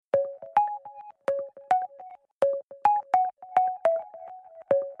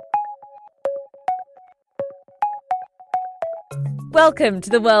Welcome to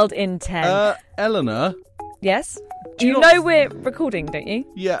The World in 10. Eleanor? Yes? You know we're recording, don't you?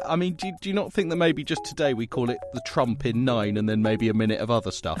 Yeah, I mean, do you not think that maybe just today we call it the Trump in 9 and then maybe a minute of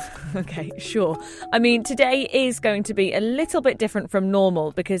other stuff? Okay, sure. I mean, today is going to be a little bit different from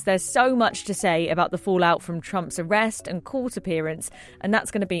normal because there's so much to say about the fallout from Trump's arrest and court appearance, and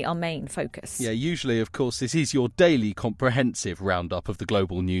that's going to be our main focus. Yeah, usually, of course, this is your daily comprehensive roundup of the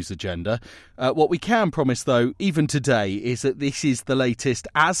global news agenda. What we can promise, though, even today, is that this is the latest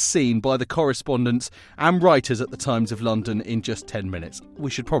as seen by the correspondents and writers at the Times of London in just 10 minutes. We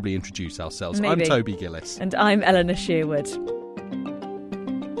should probably introduce ourselves. Maybe. I'm Toby Gillis. And I'm Eleanor Sherwood.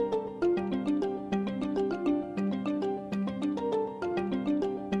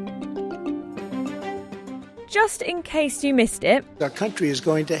 Just in case you missed it, our country is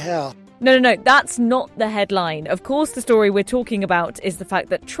going to hell. No, that's not the headline. Of course, the story we're talking about is the fact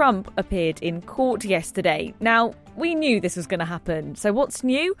that Trump appeared in court yesterday. Now, we knew this was going to happen. So what's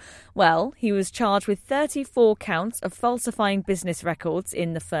new? Well, he was charged with 34 counts of falsifying business records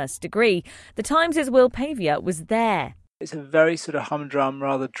in the first degree. The Times' Will Pavia was there. It's a very sort of humdrum,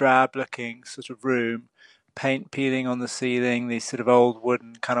 rather drab-looking sort of room. Paint peeling on the ceiling, these sort of old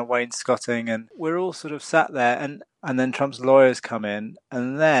wooden kind of wainscoting, and we're all sort of sat there, and then Trump's lawyers come in,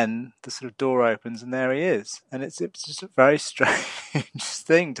 and then the sort of door opens, and there he is. And it's just a very strange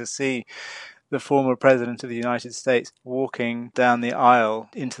thing to see the former president of the United States walking down the aisle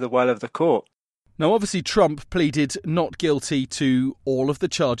into the well of the court. Now, obviously, Trump pleaded not guilty to all of the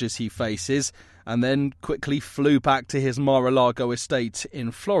charges he faces and then quickly flew back to his Mar-a-Lago estate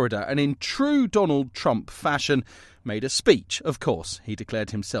in Florida and in true Donald Trump fashion made a speech. Of course, he declared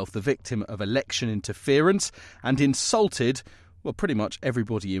himself the victim of election interference and insulted, well, pretty much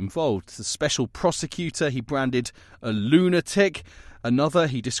everybody involved. The special prosecutor he branded a lunatic. Another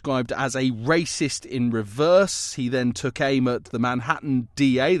he described as a racist in reverse. He then took aim at the Manhattan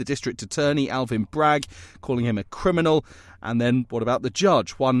DA, the district attorney, Alvin Bragg, calling him a criminal. And then what about the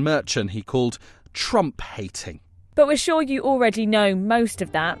judge, Juan Merchan, he called Trump-hating. But we're sure you already know most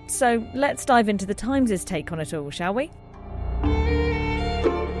of that, so let's dive into the Times' take on it all, shall we?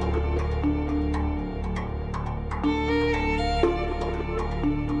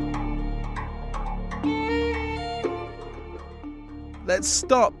 Let's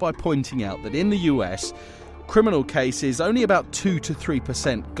start by pointing out that in the US, criminal cases, only about 2 to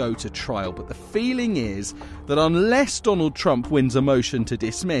 3% go to trial. But the feeling is that unless Donald Trump wins a motion to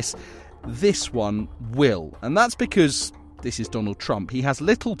dismiss, this one will. And that's because this is Donald Trump. He has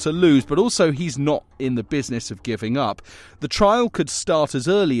little to lose, but also he's not in the business of giving up. The trial could start as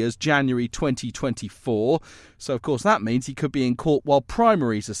early as January 2024. So, of course, that means he could be in court while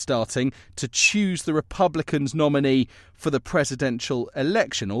primaries are starting to choose the Republicans' nominee for the presidential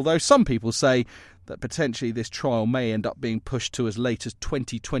election. Although some people say that potentially this trial may end up being pushed to as late as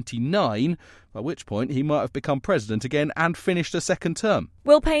 2029, by which point he might have become president again and finished a second term.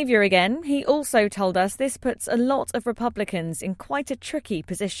 Will Pavia again. He also told us this puts a lot of Republicans in quite a tricky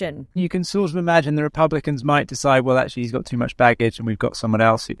position. You can sort of imagine the Republicans might decide, well, actually, he's got too much baggage and we've got someone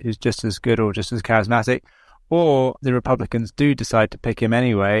else who's just as good or just as charismatic. Or the Republicans do decide to pick him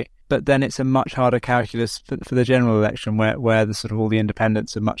anyway, but then it's a much harder calculus for the general election where the sort of all the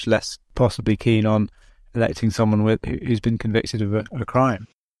independents are much less possibly keen on electing someone who's been convicted of a crime.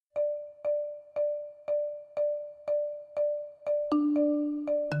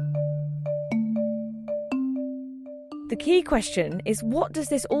 The key question is, what does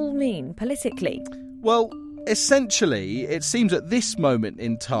this all mean politically? Well, essentially, it seems at this moment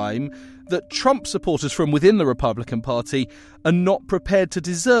in time that Trump supporters from within the Republican Party are not prepared to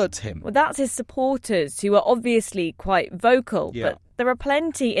desert him. Well, that's his supporters, who are obviously quite vocal, Yeah. but there are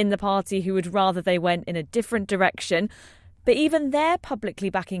plenty in the party who would rather they went in a different direction. But even they're publicly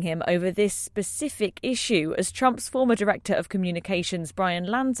backing him over this specific issue, as Trump's former director of communications, Brian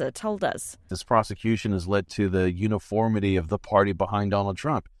Lanza, told us. This prosecution has led to the uniformity of the party behind Donald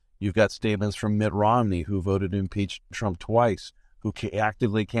Trump. You've got statements from Mitt Romney, who voted to impeach Trump twice, who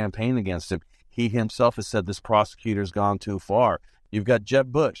actively campaigned against him. He himself has said this prosecutor's gone too far. You've got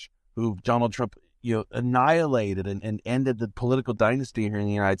Jeb Bush, who Donald Trump annihilated and ended the political dynasty here in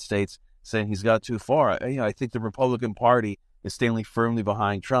the United States, saying he's got too far. I think the Republican Party is standing firmly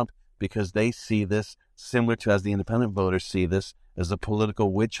behind Trump because they see this, similar to as the independent voters see this, as a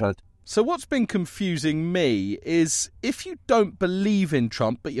political witch hunt. So what's been confusing me is if you don't believe in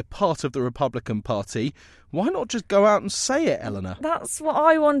Trump but you're part of the Republican Party, why not just go out and say it, Eleanor? That's what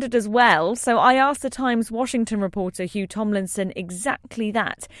I wondered as well. So I asked the Times Washington reporter Hugh Tomlinson exactly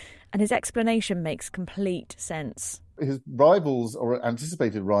that. and his explanation makes complete sense. His rivals, or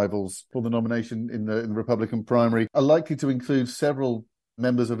anticipated rivals, for the nomination in the Republican primary are likely to include several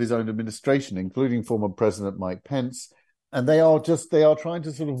members of his own administration, including former President Mike Pence. And they are trying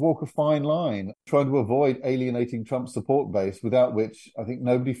to sort of walk a fine line, trying to avoid alienating Trump's support base, without which I think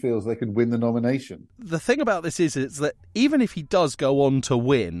nobody feels they could win the nomination. The thing about this is that even if he does go on to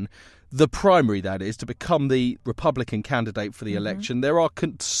win the primary, that is, to become the Republican candidate for the election, there are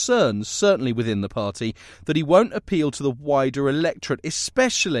concerns, certainly within the party, that he won't appeal to the wider electorate,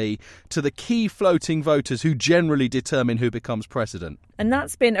 especially to the key floating voters who generally determine who becomes president. And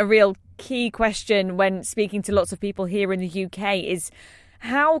that's been a real key question when speaking to lots of people here in the UK is,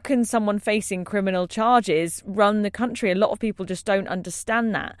 how can someone facing criminal charges run the country? A lot of people just don't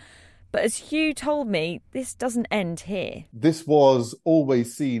understand that. But as Hugh told me, this doesn't end here. This was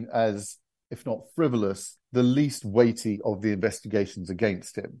always seen as, if not frivolous, the least weighty of the investigations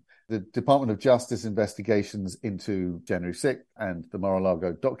against him. The Department of Justice investigations into January 6th and the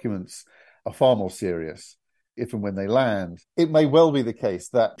Mar-a-Lago documents are far more serious. If and when they land, it may well be the case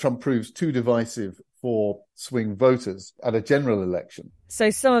that Trump proves too divisive for swing voters at a general election. So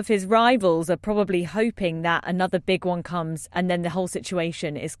some of his rivals are probably hoping that another big one comes and then the whole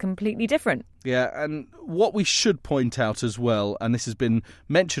situation is completely different. Yeah, and what we should point out as well, and this has been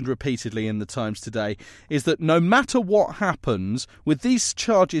mentioned repeatedly in the Times today, is that no matter what happens with these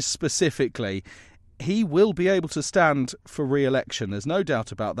charges specifically, he will be able to stand for re-election. There's no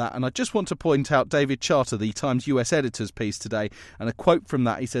doubt about that. And I just want to point out David Charter, the Times US editor's piece today, and a quote from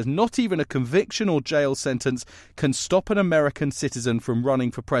that. He says, "Not even a conviction or jail sentence can stop an American citizen from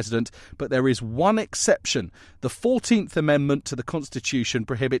running for president, but there is one exception. The 14th Amendment to the Constitution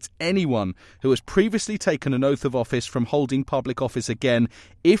prohibits anyone who has previously taken an oath of office from holding public office again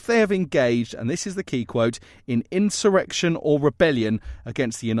if they have engaged," and this is the key quote, "in insurrection or rebellion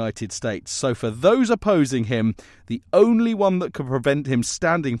against the United States." So for those opposing him, the only one that could prevent him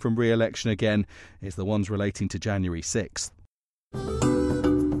standing from re-election again is the ones relating to January 6th.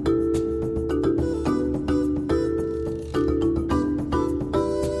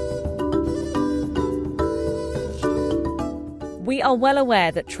 We are well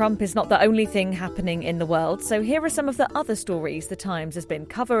aware that Trump is not the only thing happening in the world, so here are some of the other stories the Times has been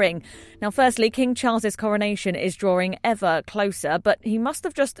covering. Now, firstly, King Charles's coronation is drawing ever closer, but he must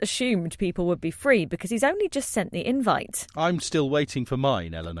have just assumed people would be free because he's only just sent the invite. I'm still waiting for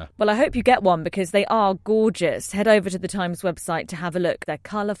mine, Eleanor. Well, I hope you get one because they are gorgeous. Head over to the Times website to have a look. They're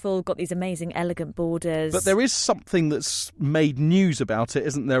colourful, got these amazing elegant borders. But there is something that's made news about it,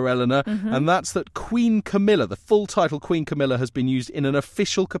 isn't there, Eleanor? And that's that Queen Camilla, the full title Queen Camilla, has been used in an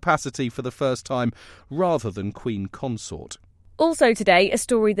official capacity for the first time rather than Queen Consort. Also today, a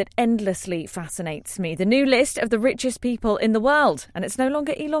story that endlessly fascinates me. The new list of the richest people in the world. And it's no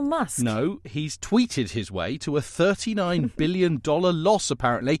longer Elon Musk. No, he's tweeted his way to a $39 billion loss,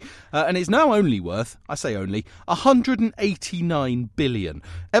 apparently. And it's now only worth, I say only, $189 billion.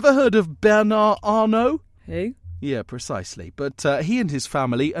 Ever heard of Bernard Arnault? Who? Yeah, precisely. But he and his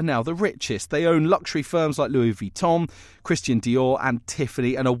family are now the richest. They own luxury firms like Louis Vuitton, Christian Dior and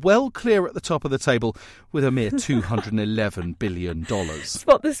Tiffany, and are well clear at the top of the table with a mere $211 billion.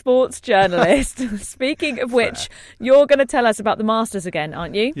 Spot the sports journalist. Speaking of which, you're going to tell us about the Masters again,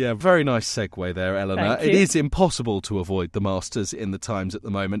 aren't you? Yeah, very nice segue there, Eleanor. Thank you. It is impossible to avoid the Masters in the Times at the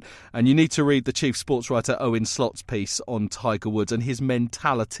moment, and you need to read the chief sports writer Owen Slott's piece on Tiger Woods and his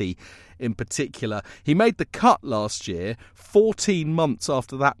mentality in particular. He made the cut last year, 14 months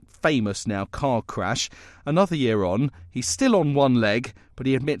after that famous now car crash. Another year on, he's still on one leg, but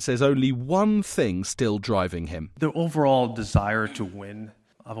he admits there's only one thing still driving him. The overall desire to win.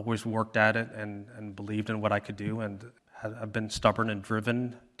 I've always worked at it and believed in what I could do, and I've been stubborn and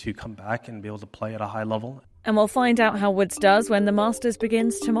driven to come back and be able to play at a high level. And we'll find out how Woods does when the Masters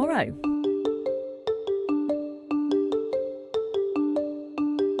begins tomorrow.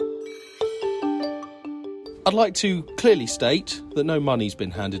 I'd like to clearly state that no money's been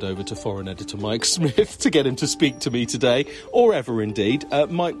handed over to foreign editor Mike Smith to get him to speak to me today, or ever indeed.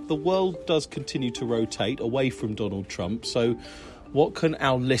 Mike, the world does continue to rotate away from Donald Trump, so what can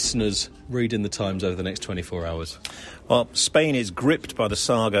our listeners read in the Times over the next 24 hours? Well, Spain is gripped by the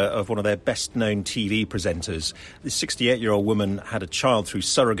saga of one of their best-known TV presenters. This 68-year-old woman had a child through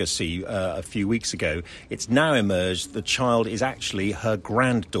surrogacy a few weeks ago. It's now emerged the child is actually her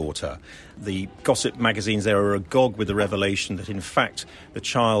granddaughter. The gossip magazines there are agog with the revelation that, in fact, the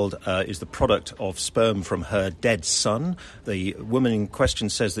child is the product of sperm from her dead son. The woman in question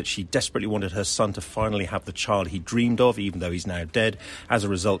says that she desperately wanted her son to finally have the child he dreamed of, even though he's now dead. As a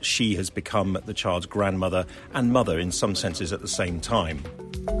result, she has become the child's grandmother and mother in some senses at the same time.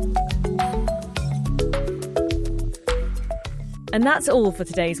 And that's all for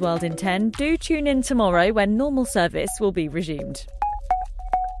today's World in 10. Do tune in tomorrow when normal service will be resumed.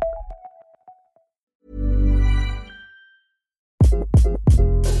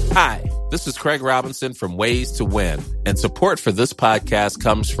 Hi, this is Craig Robinson from Ways to Win, and support for this podcast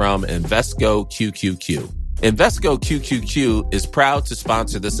comes from Invesco QQQ. Invesco QQQ is proud to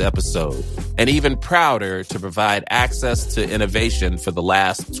sponsor this episode, and even prouder to provide access to innovation for the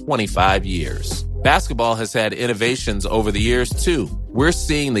last 25 years. Basketball has had innovations over the years, too. We're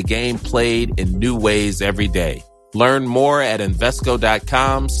seeing the game played in new ways every day. Learn more at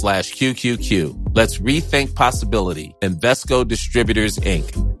Invesco.com/QQQ. Let's rethink possibility. Invesco Distributors,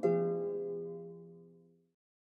 Inc.